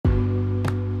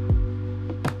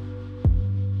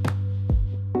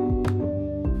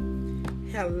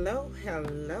Hello,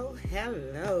 hello,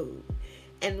 hello,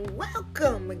 and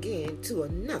welcome again to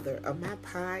another of my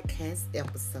podcast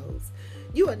episodes.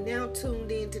 You are now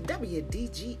tuned in to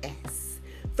WDGS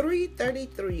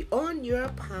 333 on your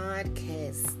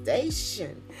podcast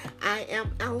station. I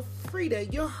am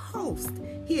Alfreda, your host,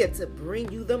 here to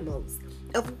bring you the most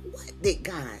of what did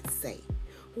God say?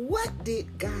 What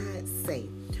did God say?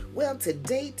 Well,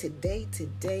 today,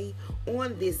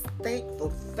 on this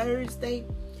thankful Thursday,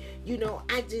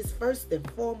 I just first and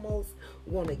foremost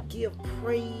want to give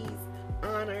praise,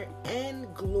 honor,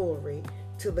 and glory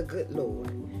to the good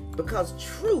Lord, because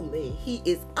truly He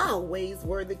is always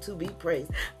worthy to be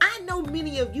praised. I know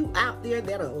many of you out there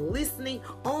that are listening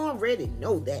already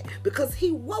know that, because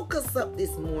He woke us up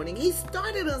this morning. He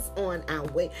started us on our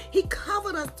way. He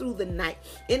covered us through the night.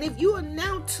 And if you are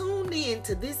now tuned in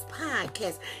to this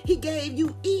podcast, He gave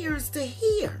you ears to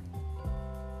hear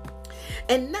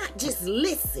and not just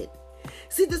listen.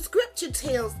 See, the scripture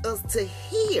tells us to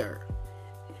hear.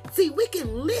 See, we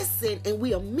can listen and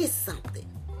we'll miss something.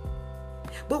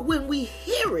 But when we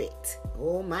hear it,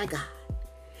 oh my God,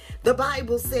 the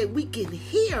Bible said we can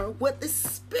hear what the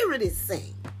Spirit is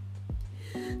saying.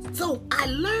 So I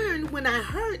learned when I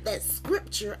heard that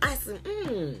scripture, I said,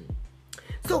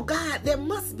 So God, there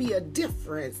must be a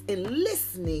difference in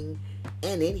listening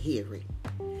and in hearing.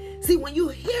 See, when you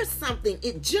hear something,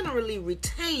 it generally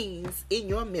retains in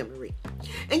your memory.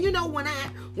 And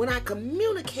when I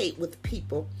communicate with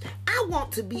people, I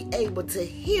want to be able to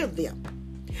hear them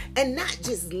and not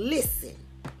just listen.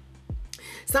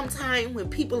 Sometimes when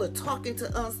people are talking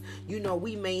to us,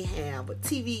 we may have a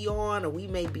TV on or we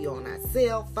may be on our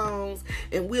cell phones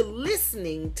and we're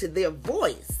listening to their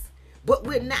voice, but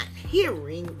we're not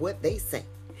hearing what they say.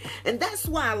 And that's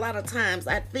why a lot of times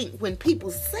I think when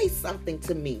people say something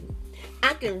to me,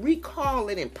 I can recall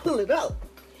it and pull it up,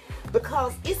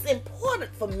 because it's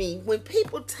important for me when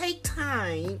people take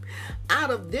time out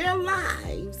of their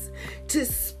lives to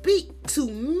speak to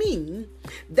me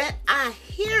that I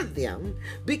hear them,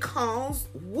 because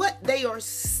what they are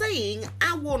saying,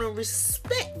 I want to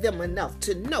respect them enough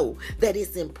to know that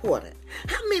it's important.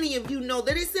 How many of you know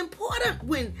that it's important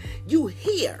when you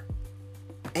hear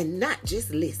and not just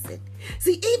listen?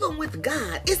 See, even with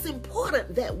God, it's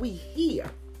important that we hear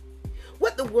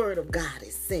what the Word of God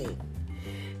is saying.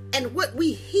 And what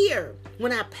we hear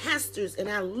when our pastors and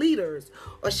our leaders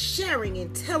are sharing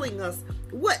and telling us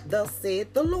what thus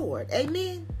said the Lord.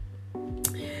 Amen.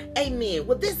 Amen.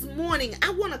 Well, this morning,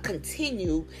 I want to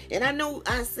continue, and I know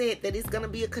I said that it's going to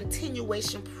be a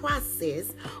continuation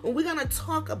process, and we're going to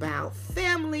talk about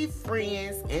family,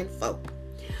 friends, and folk.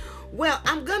 Well,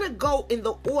 I'm going to go in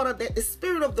the order that the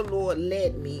Spirit of the Lord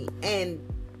led me, and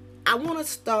I want to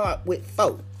start with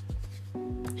folk.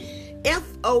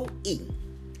 F-O-E.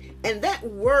 And that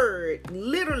word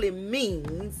literally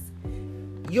means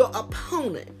your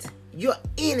opponent, your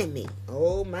enemy.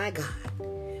 Oh my God.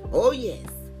 Oh yes.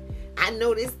 I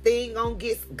know this thing gonna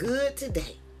get good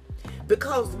today,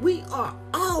 because we are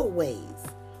always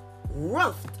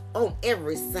roughed on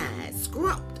every side,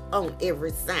 scrubbed on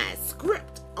every side,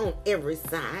 script on every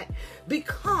side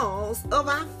because of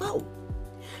our foe.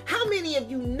 How many of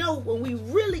you know when we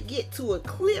really get to a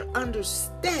clear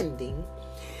understanding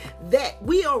that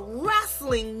we are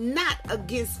wrestling not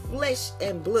against flesh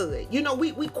and blood?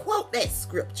 We quote that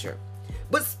scripture,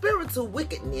 but spiritual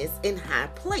wickedness in high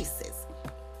places.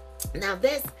 Now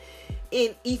that's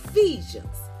in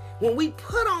Ephesians. When we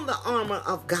put on the armor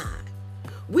of God,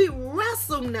 we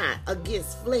wrestle not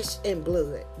against flesh and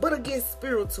blood, but against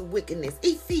spiritual wickedness.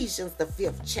 Ephesians, the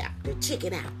 5th chapter. Check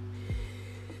it out.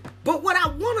 But what I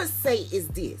want to say is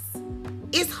this.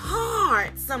 It's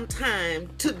hard sometimes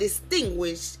to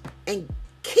distinguish and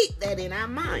keep that in our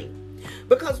mind,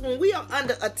 because when we are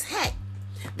under attack,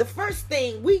 the first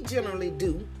thing we generally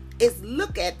do is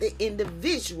look at the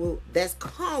individual that's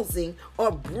causing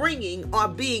or bringing or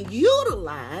being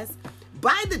utilized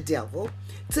by the devil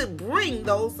to bring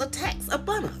those attacks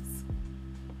upon us.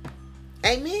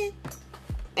 Amen.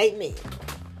 Amen.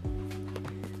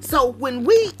 So when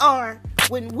we are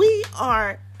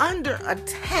under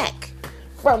attack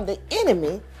from the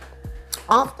enemy,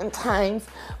 oftentimes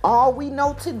all we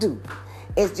know to do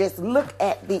is just look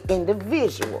at the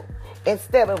individual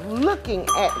instead of looking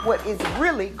at what is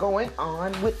really going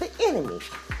on with the enemy.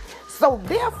 So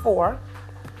therefore,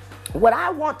 what I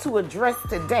want to address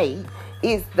today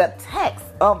is the attacks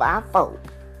of our foe.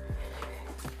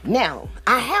 Now,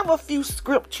 I have a few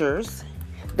scriptures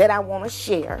that I want to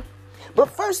share, but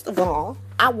first of all,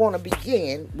 I want to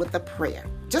begin with a prayer.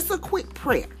 Just a quick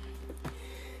prayer.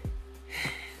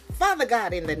 Father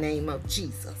God, in the name of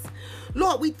Jesus,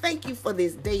 Lord, we thank you for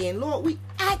this day. And Lord, we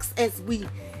ask as we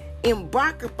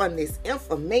embark upon this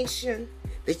information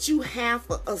that you have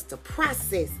for us to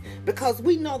process, because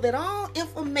we know that all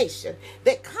information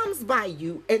that comes by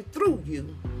you and through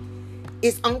you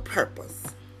is on purpose.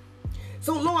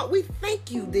 So, Lord, we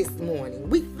thank you this morning.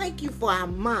 We thank you for our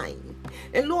mind.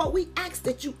 And, Lord, we ask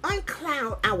that you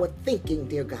uncloud our thinking,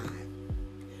 dear God,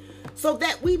 so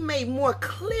that we may more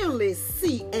clearly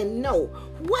see and know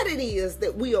what it is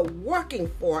that we are working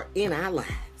for in our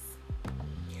lives.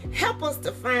 Help us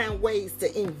to find ways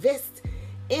to invest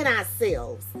in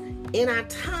ourselves, in our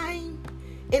time,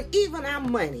 and even our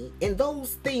money, in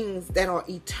those things that are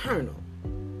eternal.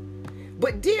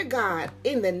 But, dear God,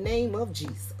 in the name of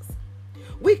Jesus,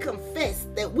 we confess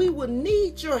that we will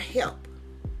need your help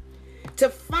to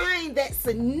find that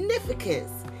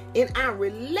significance in our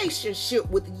relationship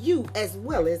with you as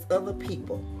well as other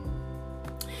people.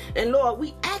 And Lord,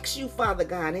 we ask you, Father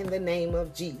God, in the name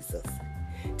of Jesus,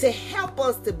 to help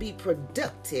us to be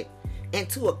productive and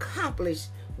to accomplish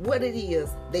what it is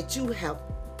that you have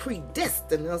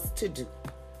predestined us to do.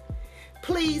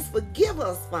 Please forgive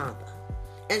us, Father,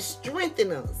 and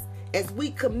strengthen us as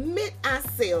we commit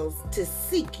ourselves to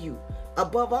seek you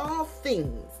above all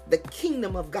things, the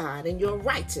kingdom of God and your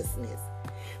righteousness,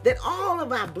 that all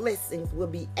of our blessings will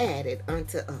be added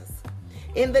unto us.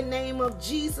 In the name of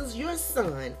Jesus, your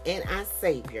Son and our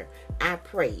Savior, I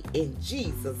pray in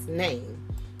Jesus' name,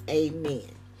 amen.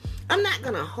 I'm not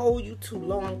going to hold you too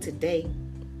long today,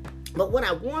 but what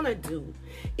I want to do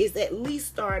is at least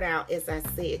start out, as I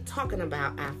said, talking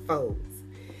about our foes.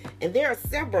 And there are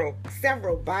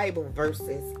several Bible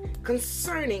verses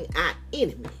concerning our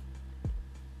enemy.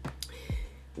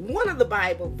 One of the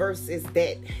Bible verses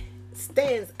that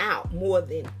stands out more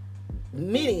than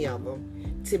many of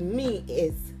them to me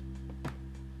is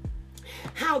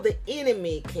how the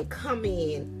enemy can come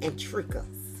in and trick us.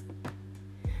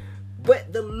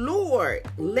 But the Lord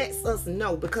lets us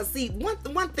know, because see,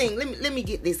 one thing, let me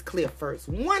get this clear first.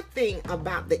 One thing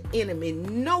about the enemy,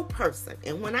 no person,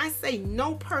 and when I say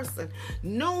no person,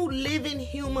 no living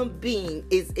human being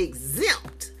is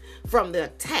exempt from the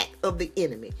attack of the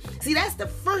enemy. See, that's the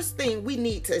first thing we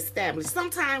need to establish.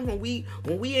 Sometimes when we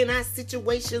in our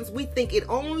situations, we think it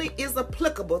only is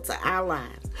applicable to our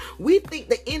lives. We think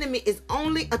the enemy is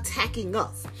only attacking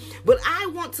us. But I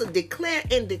want to declare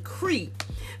and decree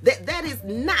that is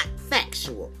not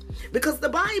factual, because the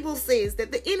Bible says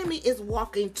that the enemy is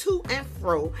walking to and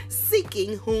fro,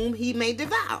 seeking whom he may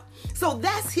devour. So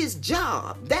that's his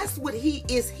job. That's what he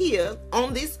is here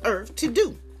on this earth to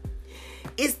do,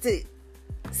 is to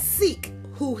seek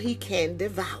who he can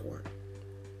devour.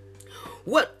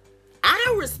 What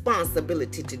our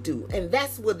responsibility to do, and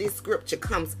that's where this scripture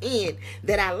comes in,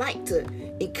 that I like to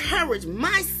encourage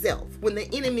myself when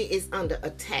the enemy is under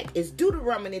attack, is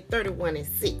Deuteronomy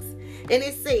 31:6. And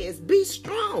it says, be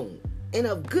strong and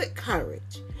of good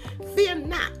courage. Fear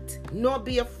not, nor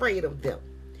be afraid of them.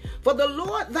 For the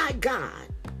Lord thy God,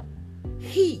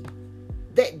 he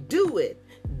that doeth,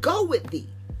 go with thee,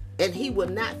 and he will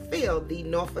not fail thee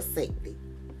nor forsake thee.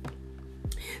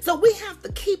 So we have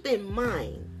to keep in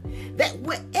mind that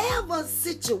whatever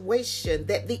situation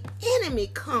that the enemy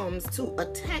comes to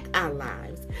attack our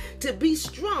lives, to be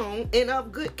strong and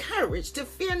of good courage, to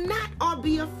fear not or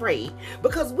be afraid,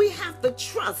 because we have to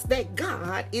trust that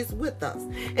God is with us.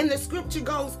 And the scripture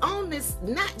goes on this,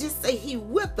 not just say he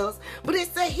with us, but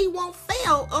it say he won't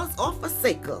fail us or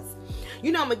forsake us.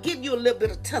 You know, I'm going to give you a little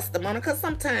bit of testimony, because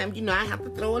sometimes, I have to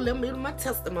throw a little bit of my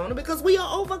testimony, because we are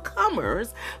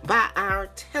overcomers by our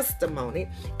testimony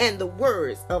and the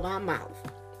words of our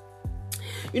mouth.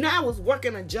 I was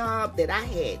working a job that I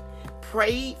had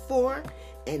prayed for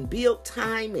and built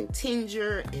time and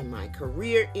tenure and my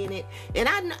career in it. And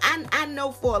I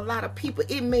know for a lot of people,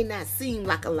 it may not seem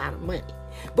like a lot of money.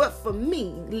 But for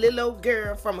me, little old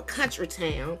girl from a country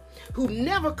town who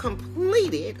never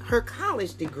completed her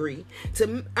college degree,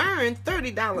 to earn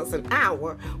 $30 an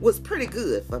hour was pretty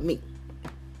good for me.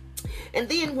 And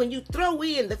then when you throw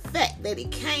in the fact that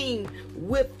it came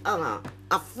with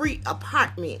a free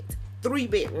apartment, 3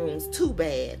 bedrooms, 2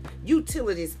 baths,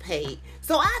 utilities paid.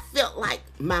 So I felt like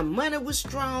my money was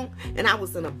strong and I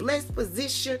was in a blessed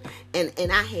position, and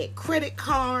I had credit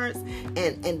cards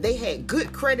and they had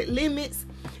good credit limits,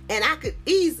 and I could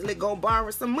easily go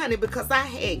borrow some money because I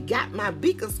had got my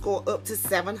Beacon score up to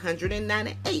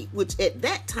 798, which at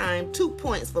that time, 2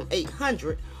 points from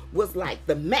 800 was like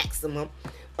the maximum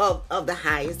of the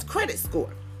highest credit score.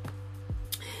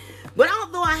 But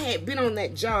although I had been on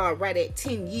that job right at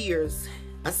 10 years,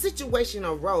 a situation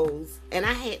arose and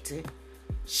I had to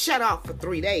shut off for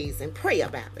 3 days and pray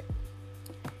about it.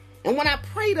 And when I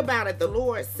prayed about it, the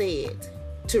Lord said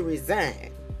to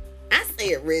resign. I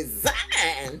said,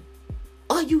 resign?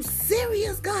 Are you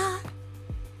serious, God?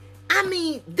 I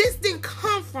mean, this didn't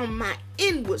come from my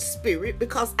inward spirit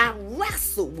because I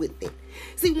wrestled with it.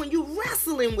 See, when you're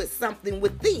wrestling with something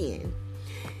within,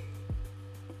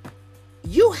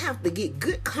 you have to get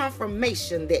good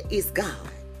confirmation that it's God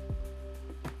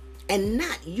and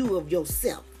not you of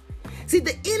yourself. See,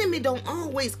 the enemy don't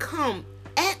always come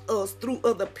at us through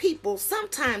other people.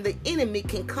 Sometimes the enemy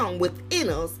can come within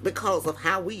us because of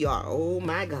how we are. Oh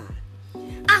my God.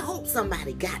 I hope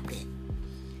somebody got that.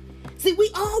 See,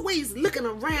 we always looking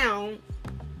around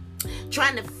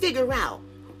trying to figure out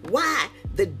why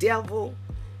the devil,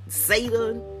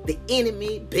 Satan, the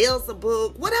enemy,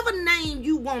 Beelzebub, whatever name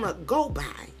you want to go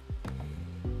by,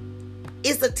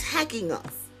 is attacking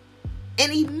us.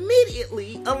 And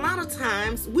immediately, a lot of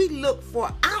times, we look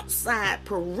for outside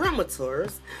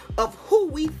perimeters of who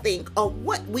we think or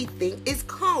what we think is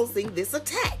causing this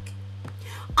attack.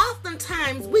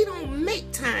 Oftentimes, we don't make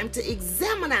time to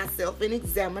examine ourselves and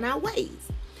examine our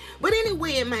ways. But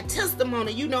anyway, in my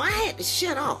testimony, I had to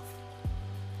shut off.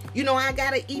 I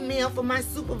got an email from my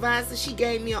supervisor. She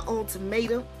gave me an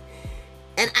ultimatum.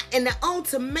 And the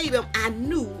ultimatum I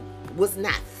knew was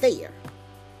not fair.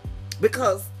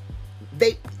 Because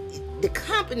the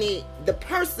company, the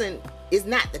person is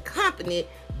not the company,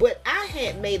 but I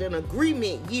had made an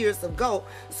agreement years ago.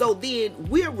 So then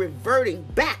we're reverting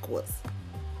backwards.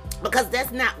 Because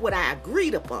that's not what I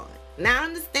agreed upon. Now I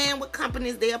understand what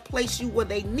companies, they'll place you where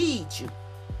they need you.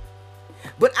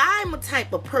 But I'm a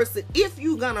type of person, if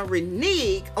you're going to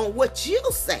renege on what you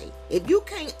say, if you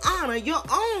can't honor your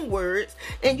own words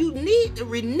and you need to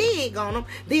renege on them,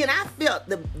 then I felt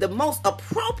the most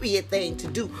appropriate thing to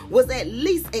do was at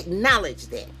least acknowledge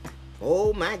that.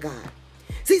 Oh my God.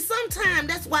 See, sometimes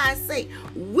that's why I say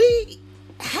we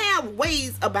have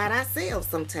ways about ourselves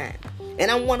sometimes. And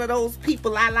I'm one of those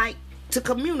people I like to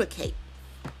communicate.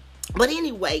 But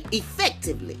anyway,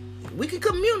 effectively. We can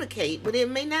communicate, but it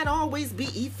may not always be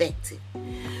effective.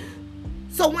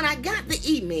 So when I got the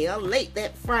email late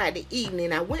that Friday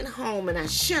evening, I went home and I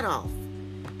shut off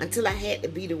until I had to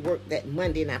be to work that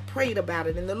Monday. And I prayed about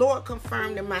it. And the Lord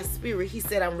confirmed in my spirit. He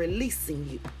said, I'm releasing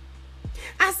you.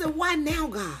 I said, why now,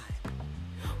 God?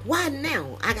 Why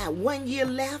now? I got 1 year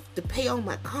left to pay on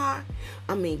my car.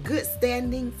 I'm in good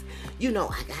standings.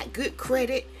 I got good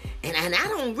credit. And I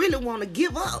don't really want to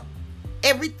give up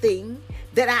everything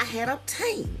that I had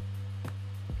obtained.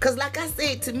 Because like I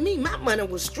said, to me, my money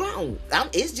was strong.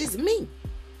 It's just me.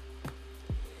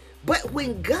 But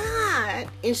when God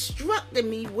instructed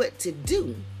me what to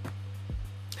do,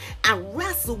 I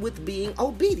wrestled with being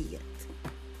obedient.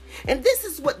 And this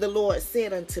is what the Lord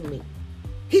said unto me.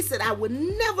 He said, I will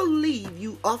never leave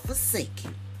you or forsake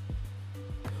you.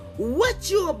 What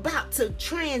you're about to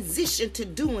transition to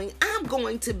doing, I'm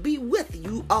going to be with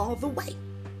you all the way.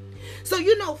 So,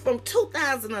 from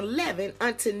 2011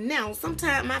 until now,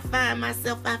 sometimes I find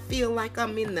myself, I feel like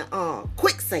I'm in the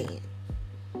quicksand.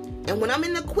 And when I'm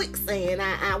in the quicksand,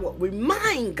 I will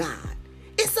remind God,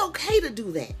 it's okay to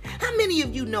do that. How many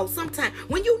of you know sometimes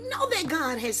when you know that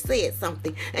God has said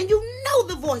something and you know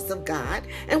the voice of God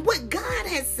and what God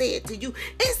has said to you,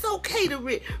 it's okay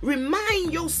to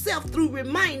remind yourself through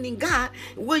reminding God,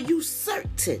 were you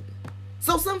certain?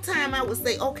 So sometimes I would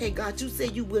say, okay, God, you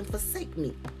said you wouldn't forsake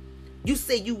me. You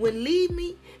said you wouldn't leave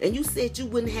me, and you said you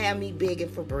wouldn't have me begging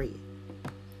for bread.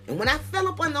 And when I fell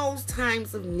upon those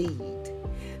times of need,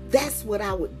 that's what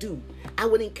I would do. I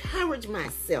would encourage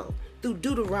myself through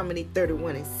Deuteronomy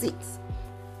 31:6.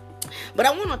 But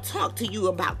I want to talk to you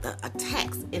about the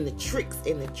attacks and the tricks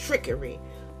and the trickery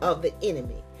of the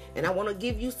enemy. And I want to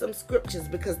give you some scriptures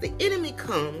because the enemy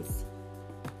comes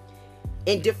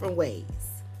in different ways.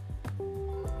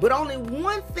 But only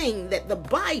one thing that the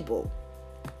Bible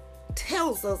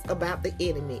tells us about the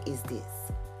enemy is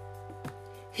this.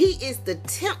 He is the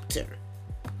tempter.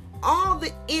 All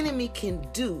the enemy can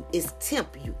do is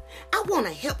tempt you. I want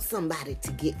to help somebody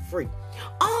to get free.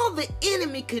 All the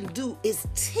enemy can do is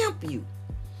tempt you.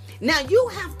 Now you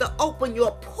have to open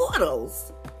your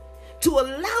portals to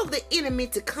allow the enemy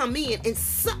to come in and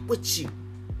sup with you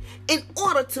in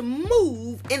order to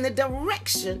move in the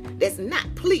direction that's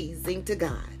not pleasing to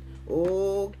God.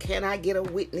 Oh, can I get a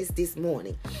witness this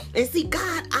morning? And see,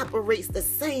 God operates the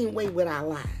same way with our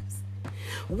lives.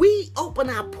 We open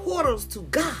our portals to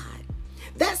God.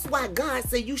 That's why God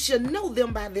said you shall know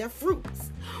them by their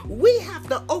fruits. We have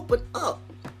to open up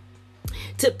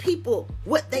to people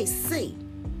what they say,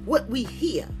 what we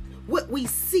hear, what we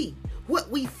see, what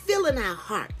we feel in our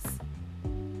hearts.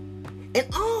 And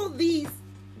all these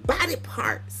body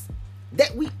parts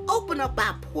that we open up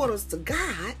our portals to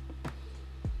God,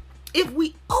 if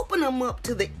we open them up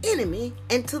to the enemy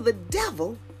and to the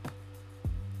devil,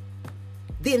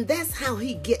 then that's how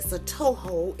he gets a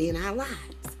toehold in our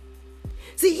lives.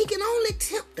 See, he can only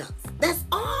tempt us. That's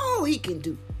all he can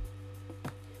do.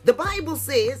 The Bible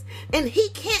says, and he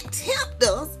can't tempt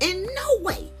us in no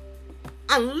way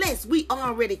unless we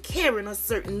already carrying a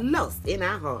certain lust in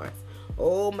our hearts.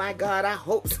 Oh my God, I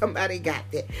hope somebody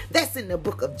got that. That's in the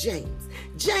book of James.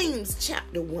 James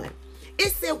chapter 1.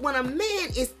 It said, when a man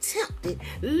is tempted,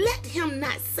 let him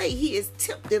not say he is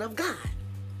tempted of God.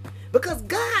 Because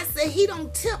God said he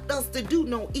don't tempt us to do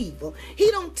no evil.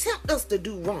 He don't tempt us to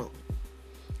do wrong.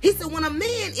 He said when a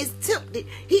man is tempted,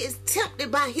 he is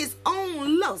tempted by his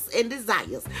own lusts and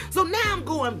desires. So now I'm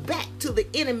going back to the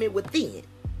enemy within.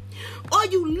 Are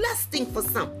you lusting for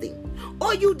something?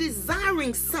 Are you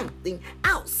desiring something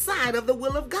outside of the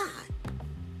will of God?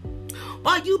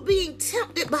 Are you being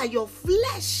tempted by your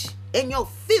flesh and your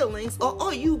feelings, or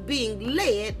are you being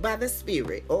led by the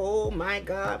Spirit? Oh my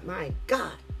God, my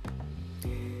God.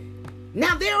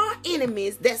 Now there are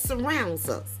enemies that surrounds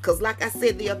us, because like I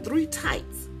said, there are three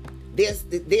types. There's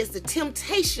the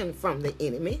temptation from the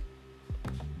enemy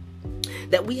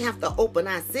that we have to open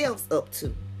ourselves up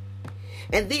to.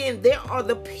 And then there are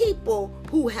the people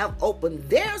who have opened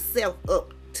themselves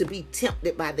up to be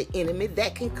tempted by the enemy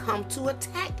that can come to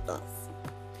attack us.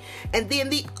 And then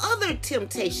the other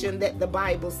temptation that the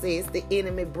Bible says the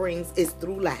enemy brings is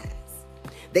through lies.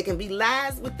 They can be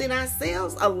lies within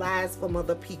ourselves or lies from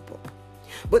other people.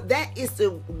 But that is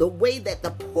the way that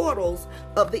the portals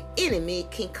of the enemy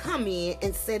can come in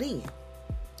and set in.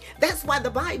 That's why the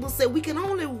Bible said we can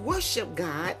only worship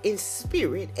God in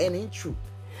spirit and in truth.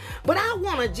 But I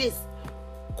want to just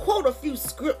quote a few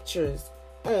scriptures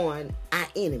on our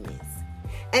enemies.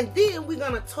 And then we're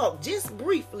going to talk just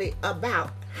briefly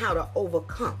about how to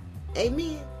overcome.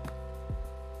 Amen.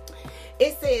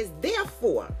 It says,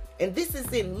 therefore, and this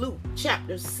is in Luke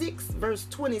chapter 6, verse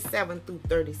 27 through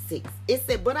 36. It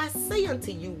said, but I say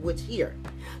unto you which hear,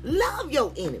 love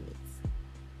your enemies.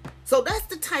 So that's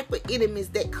the type of enemies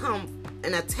that come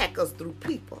and attack us through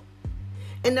people.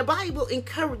 And the Bible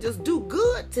encourages, do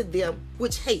good to them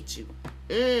which hate you.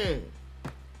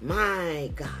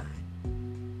 My God.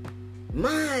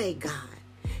 My God.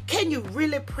 Can you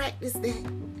really practice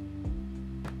that?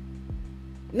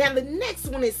 Now the next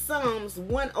one is Psalms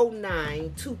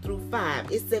 109, 2 through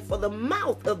 5. It said, for the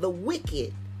mouth of the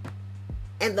wicked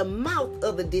and the mouth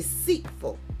of the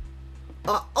deceitful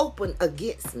are open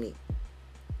against me.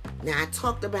 Now I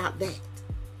talked about that.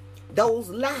 Those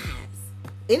lies.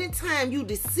 Anytime you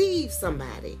deceive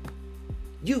somebody,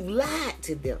 you've lied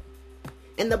to them.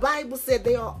 And the Bible said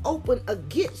they are open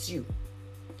against you.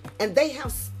 And they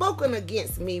have spoken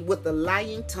against me with a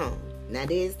lying tongue. Now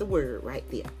there's the word right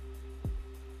there.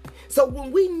 So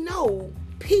when we know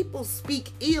people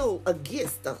speak ill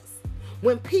against us,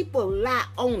 when people lie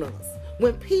on us,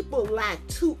 when people lie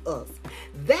to us,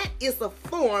 that is a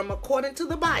form, according to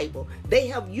the Bible, they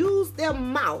have used their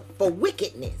mouth for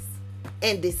wickedness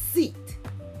and deceit.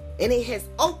 And it has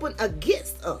opened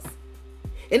against us.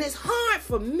 And it's hard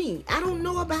for me, I don't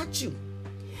know about you,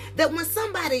 that when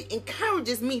somebody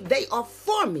encourages me, they are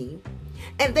for me.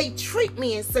 And they treat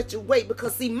me in such a way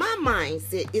because, see, my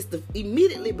mindset is to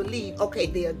immediately believe, okay,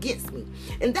 they're against me.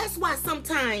 And that's why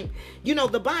sometimes,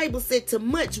 the Bible said to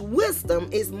much wisdom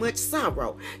is much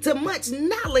sorrow. To much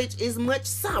knowledge is much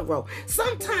sorrow.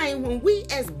 Sometimes when we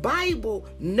as Bible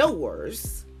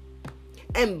knowers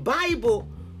and Bible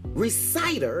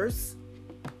reciters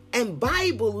and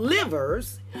Bible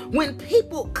livers, when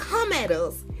people come at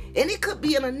us, and it could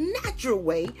be in a natural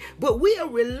way, but we'll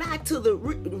rely to the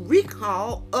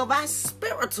recall of our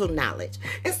spiritual knowledge.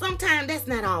 And sometimes that's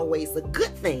not always a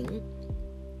good thing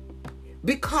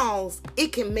because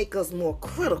it can make us more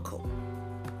critical.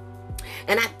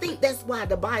 And I think that's why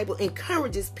the Bible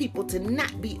encourages people to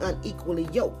not be unequally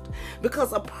yoked.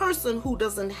 Because a person who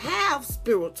doesn't have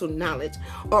spiritual knowledge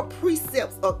or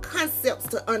precepts or concepts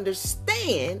to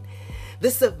understand the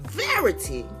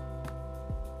severity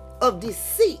of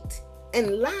deceit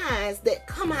and lies that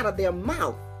come out of their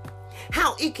mouth,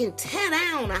 how it can tear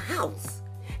down a house.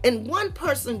 And one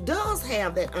person does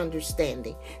have that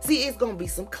understanding. See, it's going to be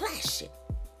some clashing.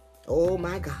 Oh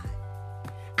my God.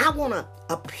 I want to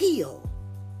appeal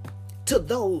to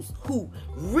those who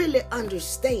really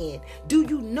understand. Do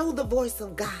you know the voice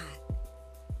of God?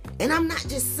 And I'm not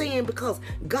just saying because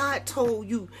God told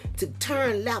you to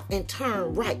turn left and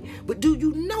turn right, but do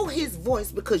you know his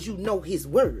voice because you know his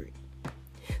word?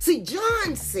 See,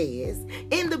 John says,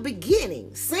 in the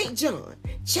beginning, St. John,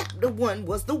 chapter 1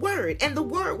 was the Word, and the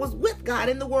Word was with God,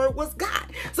 and the Word was God.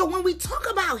 So when we talk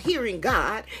about hearing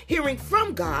God, hearing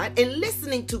from God, and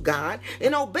listening to God,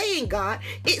 and obeying God,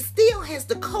 it still has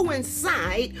to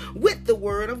coincide with the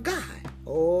Word of God.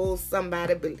 Oh,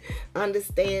 somebody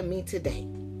understand me today.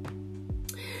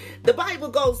 The Bible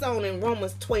goes on in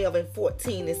Romans 12 and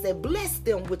 14. It said, bless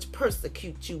them which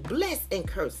persecute you, bless and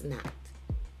curse not.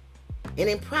 And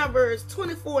in Proverbs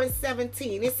 24 and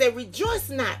 17, it said, rejoice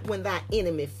not when thy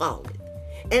enemy falleth,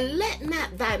 and let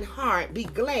not thine heart be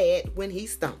glad when he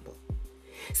stumble.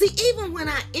 See, even when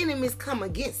our enemies come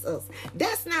against us,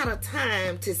 that's not a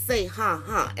time to say ha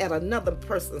ha at another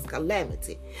person's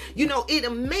calamity. You know, it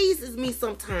amazes me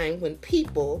sometimes when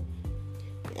people,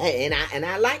 and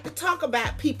I like to talk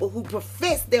about people who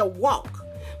profess their walk,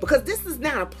 because this is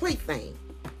not a plaything.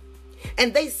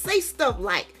 And they say stuff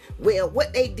like, well,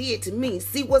 what they did to me,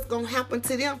 see what's going to happen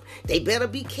to them? They better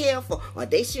be careful, or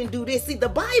they shouldn't do this. See, the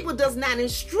Bible does not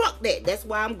instruct that. That's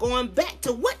why I'm going back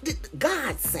to what did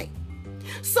God say?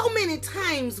 So many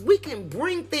times we can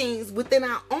bring things within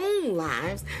our own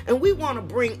lives, and we want to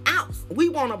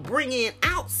bring in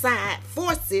outside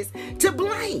forces to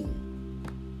blame.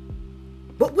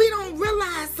 But we don't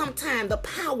realize sometimes the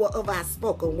power of our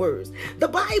spoken words. The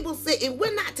Bible said if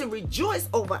we're not to rejoice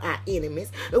over our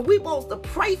enemies, we're supposed to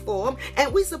pray for them,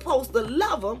 and we're supposed to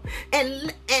love them.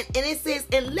 And it says,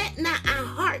 and let not our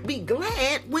heart be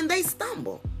glad when they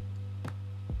stumble.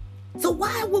 So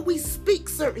why would we speak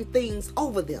certain things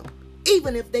over them,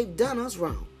 even if they've done us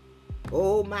wrong?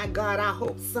 Oh my God, I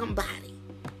hope somebody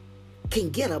can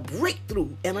get a breakthrough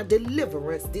and a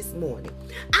deliverance this morning.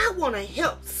 I want to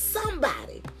help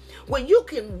somebody where you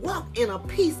can walk in a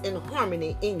peace and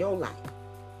harmony in your life.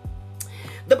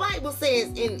 The Bible says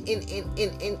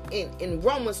in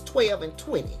Romans 12 and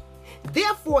 20,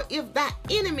 therefore, if thy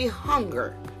enemy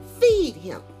hunger, feed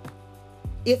him.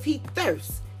 If he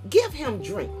thirst, give him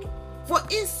drink. For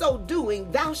in so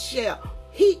doing, thou shalt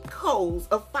heap coals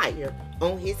of fire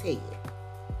on his head.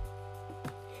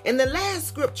 And the last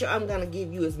scripture I'm going to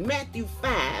give you is Matthew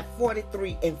 5,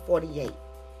 43 and 48.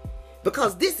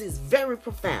 Because this is very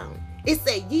profound. It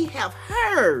says, ye have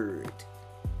heard.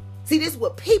 See, this is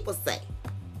what people say.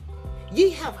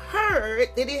 Ye have heard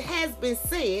that it has been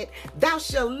said, thou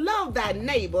shalt love thy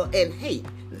neighbor and hate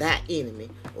thy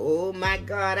enemy. Oh my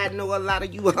God, I know a lot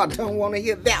of you all don't want to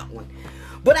hear that one.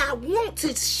 But I want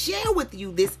to share with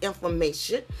you this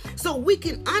information so we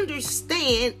can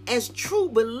understand as true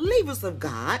believers of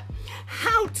God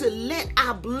how to let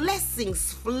our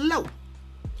blessings flow.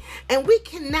 And we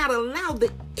cannot allow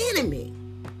the enemy,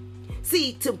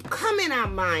 see, to come in our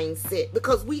mindset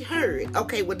because we heard,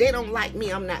 okay, well, they don't like me,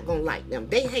 I'm not going to like them.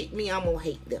 They hate me, I'm going to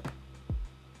hate them.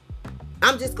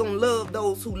 I'm just going to love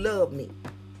those who love me.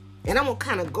 And I'm going to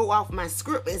kind of go off my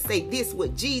script and say this,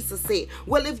 what Jesus said.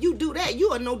 Well, if you do that, you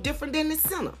are no different than the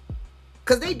sinner.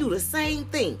 Because they do the same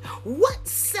thing. What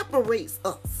separates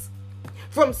us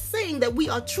from saying that we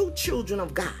are true children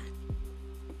of God?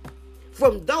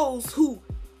 From those who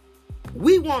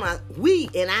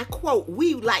and I quote,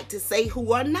 we like to say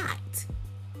who are not.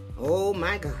 Oh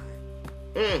my God.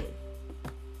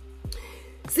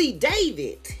 See,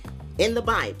 David in the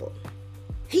Bible,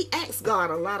 he asked God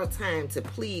a lot of times to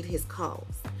plead his cause.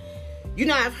 You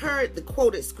know, I've heard the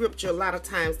quoted scripture a lot of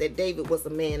times that David was a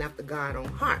man after God's own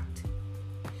heart.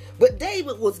 But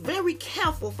David was very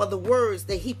careful for the words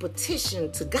that he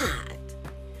petitioned to God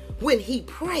when he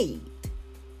prayed.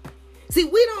 See,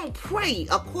 we don't pray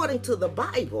according to the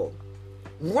Bible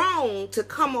wrong to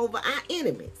come over our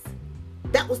enemies.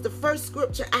 That was the first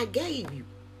scripture I gave you.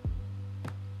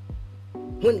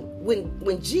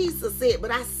 When Jesus said,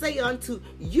 but I say unto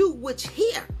you which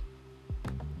hear,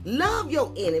 love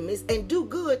your enemies and do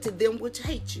good to them which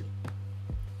hate you.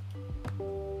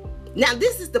 Now,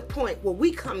 this is the point where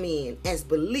we come in as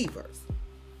believers.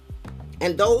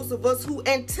 And those of us who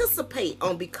anticipate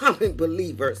on becoming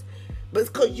believers,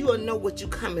 because you'll know what you're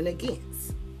coming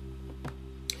against.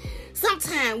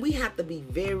 Sometimes we have to be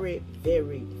very,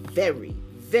 very, very,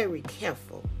 very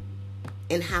careful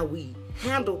in how we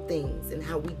handle things and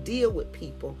how we deal with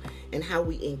people and how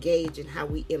we engage and how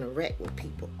we interact with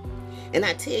people. And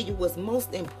I tell you what's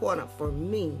most important for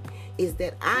me is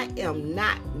that I am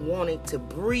not wanting to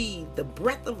breathe the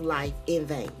breath of life in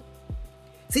vain.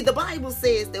 See, the Bible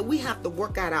says that we have to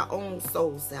work out our own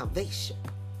soul salvation.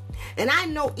 And I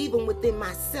know even within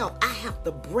myself, I have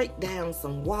to break down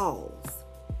some walls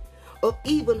of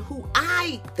even who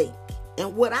I think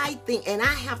and what I think. And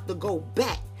I have to go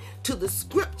back to the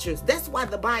scriptures. That's why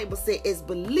the Bible said as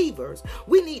believers,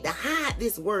 we need to hide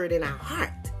this word in our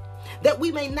heart. that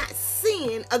we may not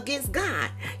sin against God.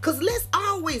 Because let's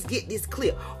always get this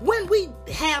clear. When we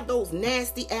have those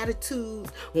nasty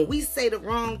attitudes, when we say the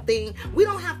wrong thing, we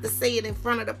don't have to say it in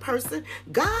front of the person.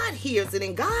 God hears it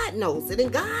and God knows it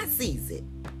and God sees it.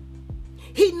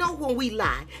 He knows when we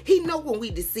lie. He knows when we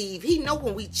deceive. He knows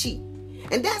when we cheat.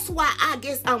 And that's why I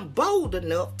guess I'm bold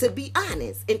enough to be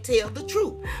honest and tell the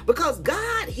truth, because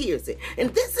God hears it. And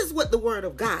this is what the word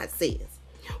of God says.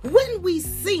 When we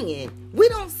sin, we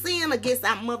don't sin against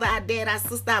our mother, our dad, our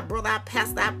sister, our brother, our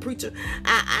pastor, our preacher,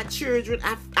 our children,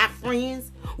 our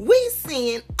friends. We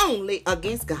sin only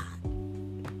against God.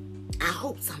 I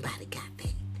hope somebody got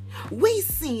that. We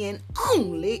sin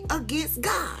only against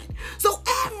God. So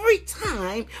every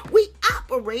time we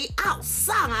operate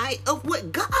outside of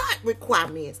what God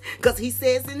requires, because he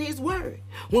says in his word,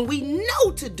 when we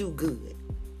know to do good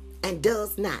and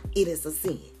does not, it is a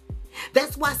sin.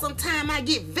 That's why sometimes I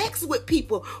get vexed with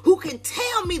people who can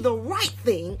tell me the right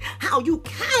thing, how you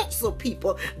counsel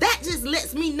people. That just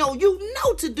lets me know you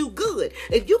know to do good.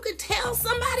 If you can tell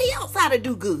somebody else how to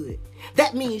do good,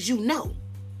 that means you know.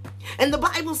 And the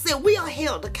Bible said we are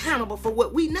held accountable for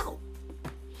what we know.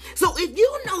 So if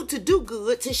you know to do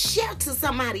good, to share to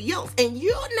somebody else, and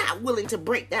you're not willing to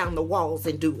break down the walls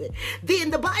and do it, then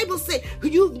the Bible said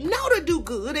you know to do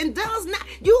good and does not,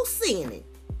 you sinning.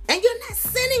 And you're not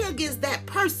sinning against that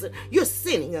person. You're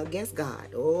sinning against God.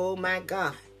 Oh, my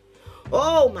God.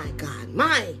 Oh, my God.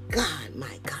 My God.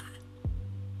 My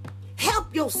God.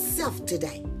 Help yourself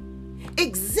today.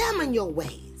 Examine your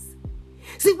ways.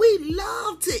 See, we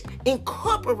love to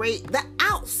incorporate the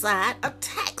outside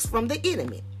attacks from the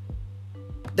enemy.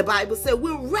 The Bible said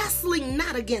we're wrestling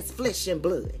not against flesh and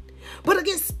blood, but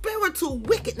against spiritual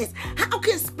wickedness. How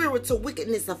can spiritual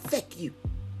wickedness affect you?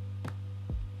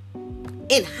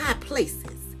 In high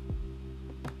places.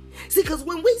 See, because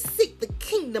when we seek the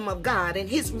kingdom of God and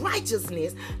his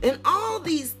righteousness and all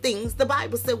these things, the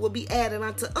Bible said will be added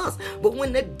unto us. But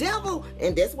when the devil,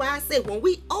 and that's why I said when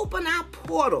we open our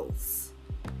portals,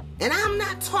 and I'm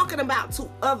not talking about to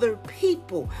other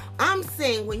people, I'm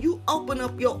saying when you open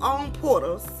up your own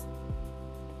portals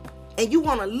and you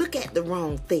want to look at the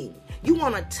wrong thing, you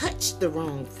want to touch the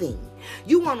wrong thing,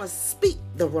 you want to speak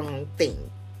the wrong thing,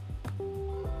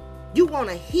 you want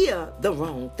to hear the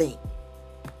wrong thing.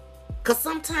 Because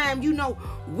sometimes,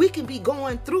 we can be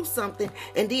going through something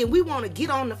and then we want to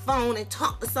get on the phone and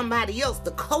talk to somebody else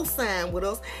to co-sign with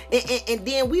us. And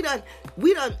then we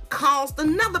done caused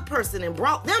another person and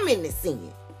brought them into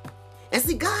sin. And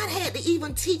see, God had to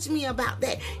even teach me about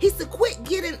that. He said, quit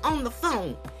getting on the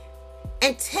phone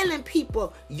and telling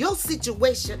people your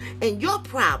situation and your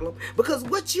problem. Because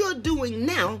what you're doing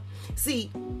now,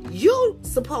 see, you're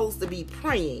supposed to be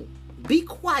praying. Be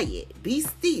quiet. Be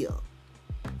still.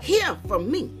 Hear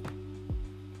from me.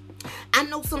 I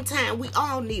know sometimes we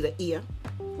all need an ear.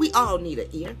 We all need an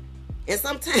ear. And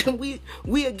sometimes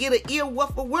we'll get an ear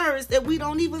worth of words that we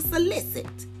don't even solicit.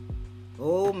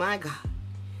 Oh my God.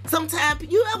 Sometimes,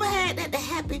 you ever had that to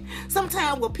happen?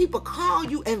 Sometimes when people call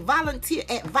you and volunteer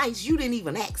advice you didn't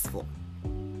even ask for.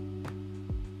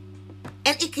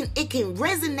 And it can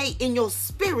resonate in your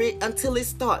spirit until it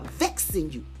starts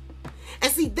vexing you.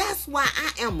 And see, that's why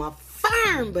I am a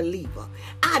firm believer.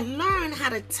 I learned how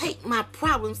to take my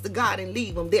problems to God and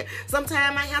leave them there.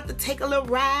 Sometimes I have to take a little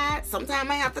ride. Sometimes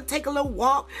I have to take a little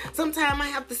walk. Sometimes I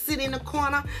have to sit in a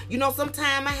corner.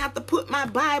 Sometimes I have to put my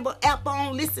Bible app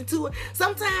on, listen to it.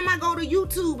 Sometimes I go to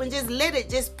YouTube and just let it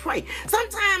just pray.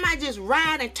 Sometimes I just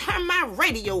ride and turn my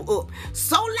radio up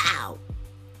so loud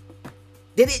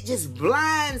that it just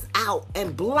blinds out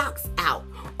and blocks out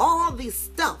all this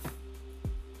stuff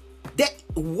that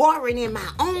warring in my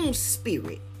own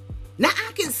spirit. Now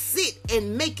I can sit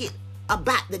and make it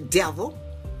about the devil,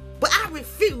 but I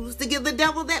refuse to give the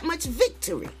devil that much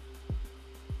victory.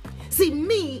 See,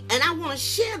 me, and I want to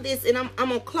share this, and I'm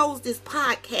going to close this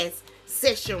podcast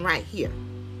session right here.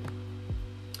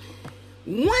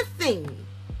 One thing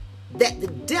that the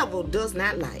devil does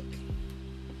not like.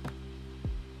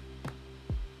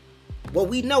 Well,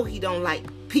 we know he don't like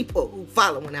people who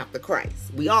following after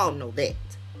Christ. We all know that.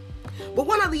 But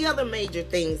one of the other major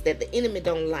things that the enemy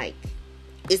don't like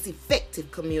is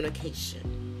effective communication.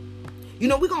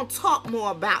 We're going to talk more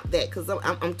about that because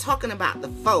I'm talking about the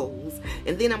foes,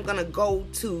 and then I'm going to go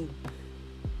to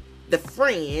the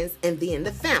friends and then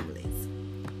the families.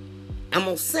 I'm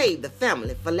going to save the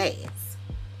family for last.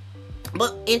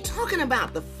 But in talking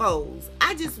about the foes,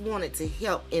 I just wanted to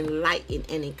help enlighten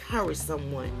and encourage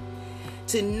someone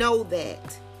to know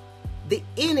that the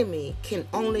enemy can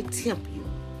only tempt you.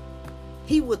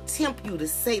 He will tempt you to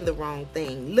say the wrong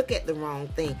thing, look at the wrong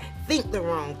thing, think the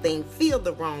wrong thing, feel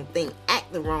the wrong thing, act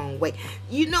act the wrong way.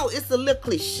 You know, it's a little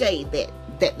cliche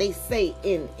that they say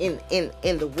in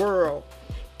the world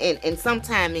and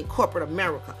sometime in corporate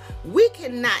America. We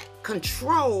cannot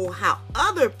control how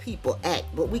other people act,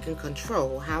 but we can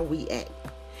control how we act.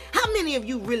 How many of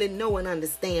you really know and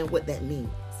understand what that means?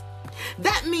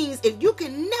 That means if you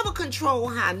can never control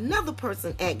how another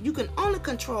person acts, you can only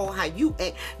control how you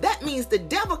act. That means the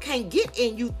devil can't get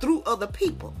in you through other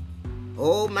people.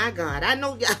 Oh my God, I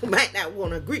know y'all might not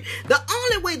want to agree. The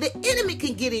only way the enemy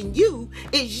can get in you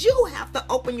is you have to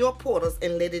open your portals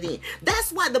and let it in.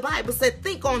 That's why the Bible said,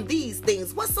 think on these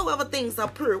things, whatsoever things are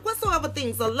pure, whatsoever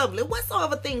things are lovely,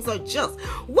 whatsoever things are just,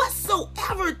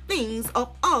 whatsoever things are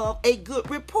of a good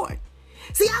report.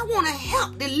 See, I want to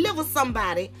help deliver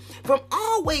somebody from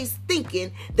always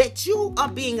thinking that you are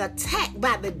being attacked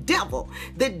by the devil.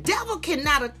 The devil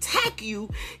cannot attack you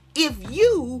if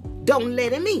you don't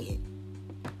let him in.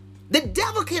 The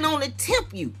devil can only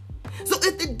tempt you. So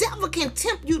if the devil can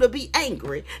tempt you to be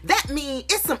angry, that means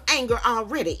it's some anger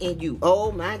already in you.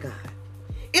 Oh my God.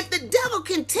 If the devil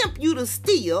can tempt you to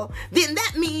steal, then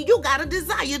that means you got a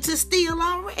desire to steal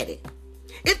already.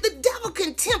 If the devil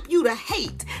can tempt you to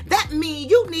hate, that means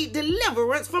you need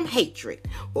deliverance from hatred.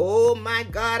 Oh my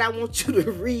God, I want you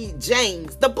to read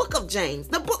James, the book of James.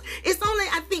 The book, it's only,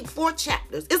 I think, 4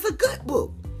 chapters. It's a good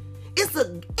book. It's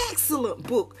an excellent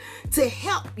book to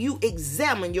help you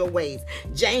examine your ways.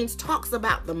 James talks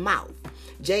about the mouth.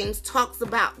 James talks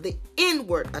about the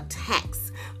inward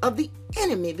attacks of the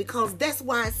enemy, because that's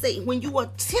why I say when you are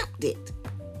tempted,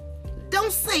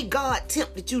 don't say God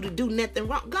tempted you to do nothing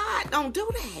wrong. God don't do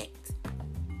that.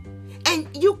 And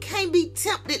you can't be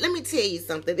tempted. Let me tell you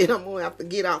something that I'm going to have to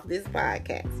get off this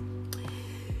podcast.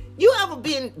 You ever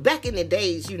been back in the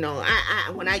days, you know,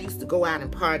 when I used to go out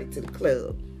and party to the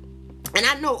club. And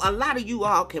I know a lot of you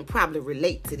all can probably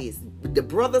relate to this, the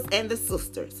brothers and the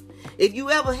sisters. If you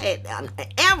ever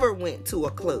went to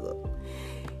a club,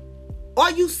 or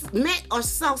you met or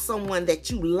saw someone that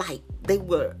you liked, they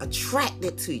were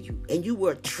attracted to you and you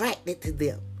were attracted to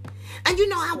them. And you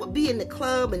know, I would be in the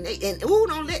club and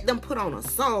don't let them put on a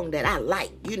song that I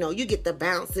like. You know, you get the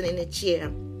bouncing in the chair.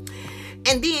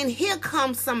 And then here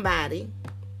comes somebody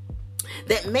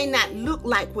that may not look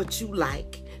like what you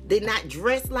like. They're not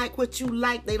dressed like what you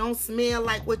like. They don't smell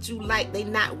like what you like. They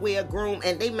not well groomed.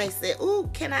 And they may say, "Ooh,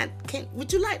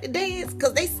 would you like to dance?"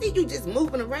 Because they see you just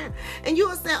moving around. And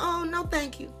you'll say, "Oh, no,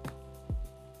 thank you."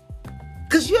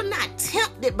 Because you're not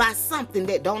tempted by something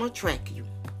that don't attract you.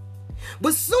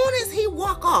 But soon as he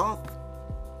walk off,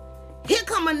 here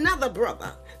come another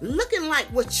brother looking like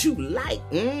what you like.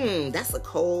 That's a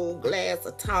cold glass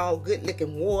of tall,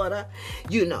 good-looking water,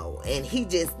 you know. And he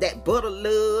just, that butter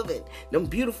love and them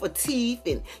beautiful teeth.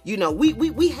 And, you know,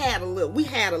 we had a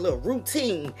little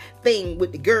routine thing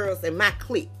with the girls in my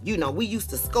clique. You know, we used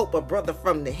to scope a brother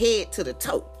from the head to the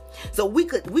toe. So we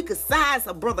could size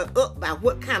a brother up by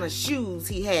what kind of shoes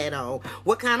he had on,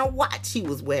 what kind of watch he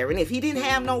was wearing. If he didn't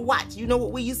have no watch, you know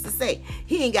what we used to say?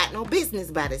 He ain't got no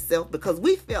business by himself, because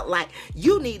we felt like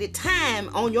you needed time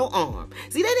on your arm.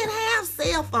 See, they didn't have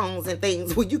cell phones and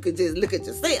things where you could just look at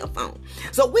your cell phone.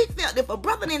 So we felt if a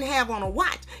brother didn't have on a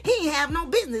watch, he ain't have no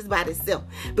business by himself,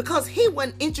 because he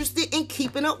wasn't interested in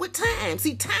keeping up with time.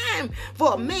 See, time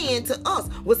for a man to us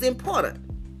was important.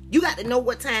 You got to know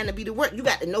what time to be to work. You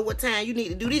got to know what time you need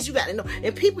to do this. You got to know.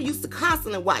 And people used to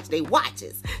constantly watch their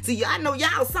watches. See, I know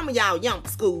some of y'all young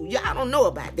school, y'all don't know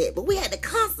about that. But we had to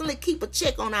constantly keep a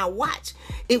check on our watch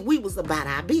if we was about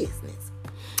our business.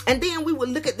 And then we would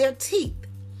look at their teeth.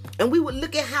 And we would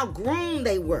look at how groomed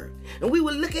they were. And we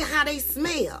would look at how they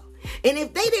smell. And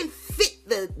if they didn't fit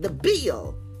the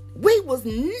bill, we was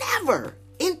never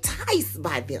enticed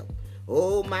by them.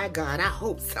 Oh my God, I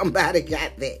hope somebody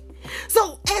got that.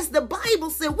 So as the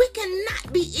Bible said, we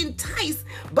cannot be enticed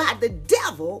by the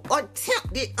devil or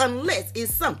tempted unless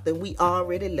it's something we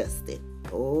already lusted.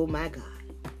 Oh my God.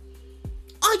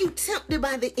 Are you tempted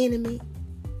by the enemy?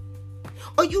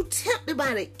 Are you tempted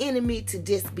by the enemy to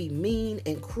just be mean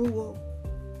and cruel?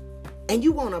 And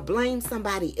you want to blame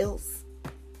somebody else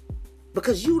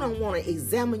because you don't want to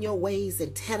examine your ways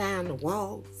and tear down the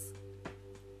walls?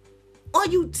 Are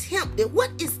you tempted?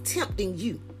 What is tempting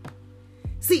you?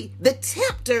 See, the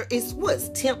tempter is what's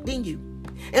tempting you.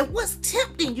 And what's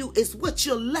tempting you is what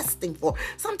you're lusting for.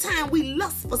 Sometimes we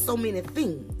lust for so many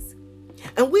things.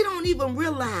 And we don't even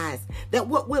realize that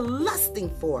what we're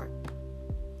lusting for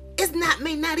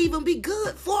may not even be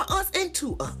good for us and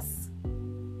to us.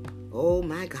 Oh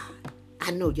my God. I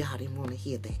know y'all didn't want to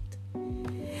hear that.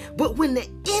 But when the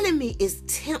enemy is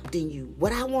tempting you,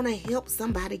 what I want to help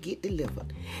somebody get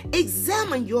delivered,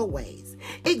 examine your ways.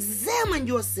 Examine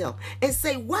yourself and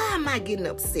say, why am I getting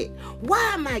upset? Why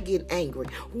am I getting angry?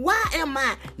 Why am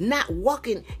I not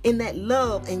walking in that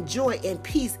love and joy and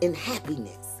peace and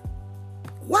happiness?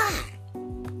 Why?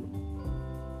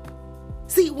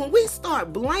 See, when we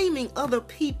start blaming other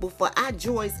people for our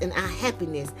joys and our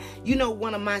happiness, you know,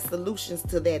 one of my solutions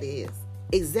to that is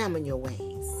examine your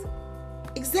ways.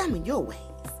 Examine your ways.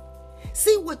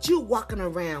 See what you're walking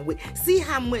around with. See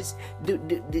how much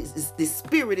the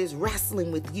spirit is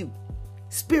wrestling with you.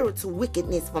 Spiritual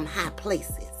wickedness from high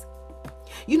places.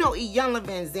 You know, Iyanla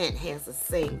Van Zant has a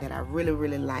saying that I really,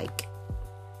 really like.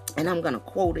 And I'm going to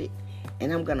quote it.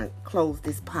 And I'm going to close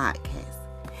this podcast.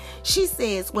 She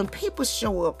says, when people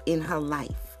show up in her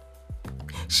life,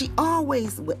 she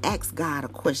always would ask God a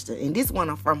question. And this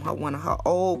one from one of her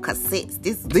old cassettes.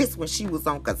 This when she was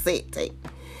on cassette tape.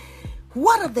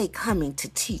 What are they coming to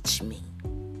teach me?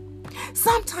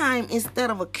 Sometimes instead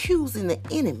of accusing the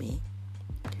enemy,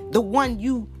 the one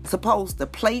you supposed to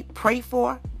pray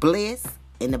for, bless,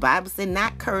 and the Bible said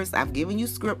not curse. I've given you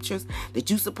scriptures that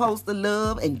you're supposed to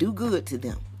love and do good to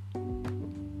them.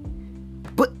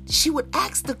 But she would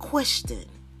ask the question,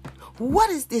 what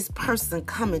is this person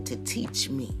coming to teach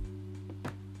me?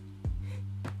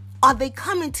 Are they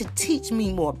coming to teach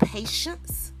me more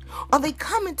patience? Are they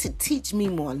coming to teach me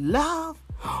more love?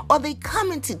 Are they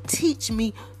coming to teach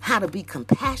me how to be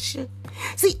compassionate?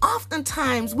 See,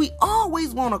 oftentimes we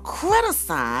always want to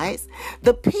criticize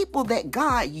the people that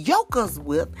God yoke us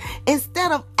with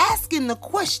instead of asking the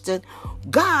question,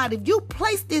 God, if you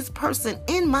place this person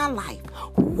in my life,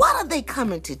 what are they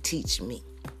coming to teach me?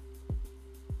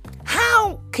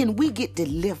 How can we get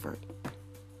delivered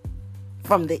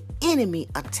from the enemy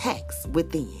attacks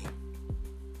within?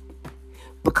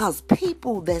 Because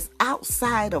people that's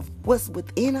outside of what's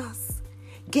within us,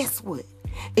 guess what?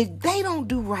 If they don't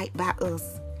do right by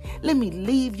us, let me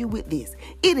leave you with this.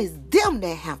 It is them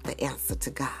that have to answer to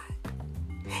God.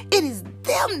 It is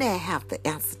them that have to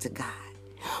answer to God.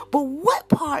 But what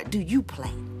part do you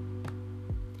play?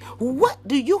 What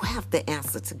do you have to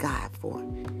answer to God for?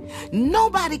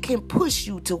 Nobody can push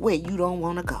you to where you don't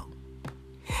want to go.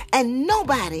 And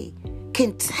nobody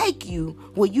can take you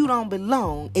where you don't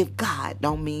belong if God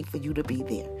don't mean for you to be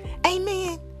there.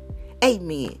 Amen.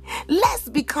 Amen. Let's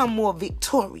become more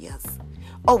victorious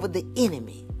over the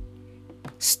enemy,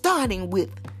 starting with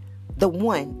the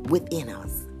one within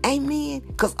us. Amen.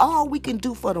 Because all we can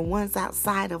do for the ones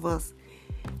outside of us,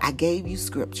 I gave you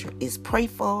scripture, is pray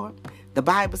for them. The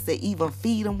Bible said even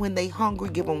feed them when they hungry,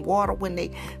 give them water when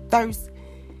they thirst,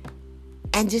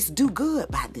 and just do good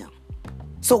by them.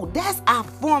 So that's our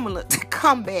formula to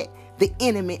combat the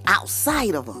enemy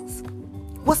outside of us.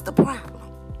 What's the problem?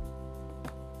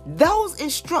 Those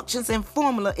instructions and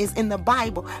formula is in the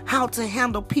Bible, how to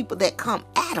handle people that come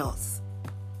at us.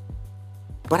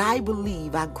 But I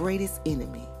believe our greatest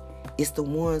enemy is the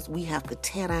ones we have to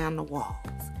tear down the walls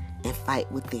and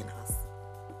fight within us.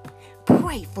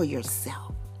 Pray for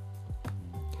yourself.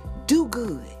 Do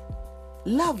good.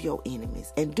 Love your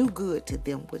enemies and do good to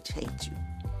them which hate you.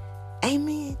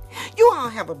 Amen. You all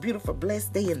have a beautiful,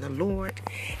 blessed day in the Lord.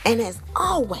 And as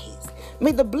always,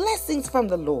 may the blessings from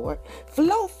the Lord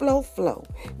flow, flow, flow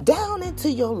down into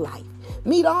your life.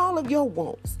 Meet all of your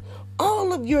wants,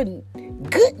 all of your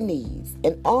good needs,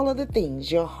 and all of the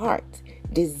things your heart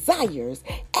desires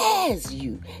as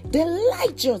you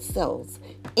delight yourselves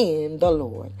in the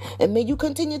Lord. And may you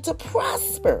continue to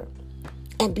prosper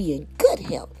and be in good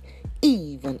health,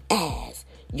 even as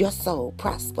your soul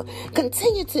prosper.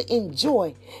 Continue to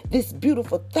enjoy this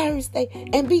beautiful Thursday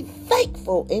and be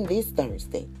thankful in this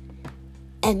Thursday.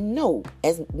 And know,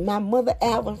 as my mother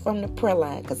Alvin from the prayer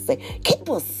line could say, keep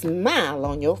a smile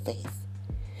on your face.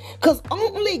 Because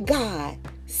only God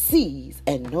sees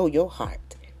and knows your heart.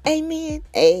 Amen.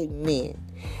 Amen.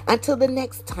 Until the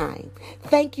next time,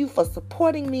 thank you for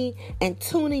supporting me and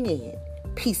tuning in.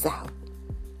 Peace out.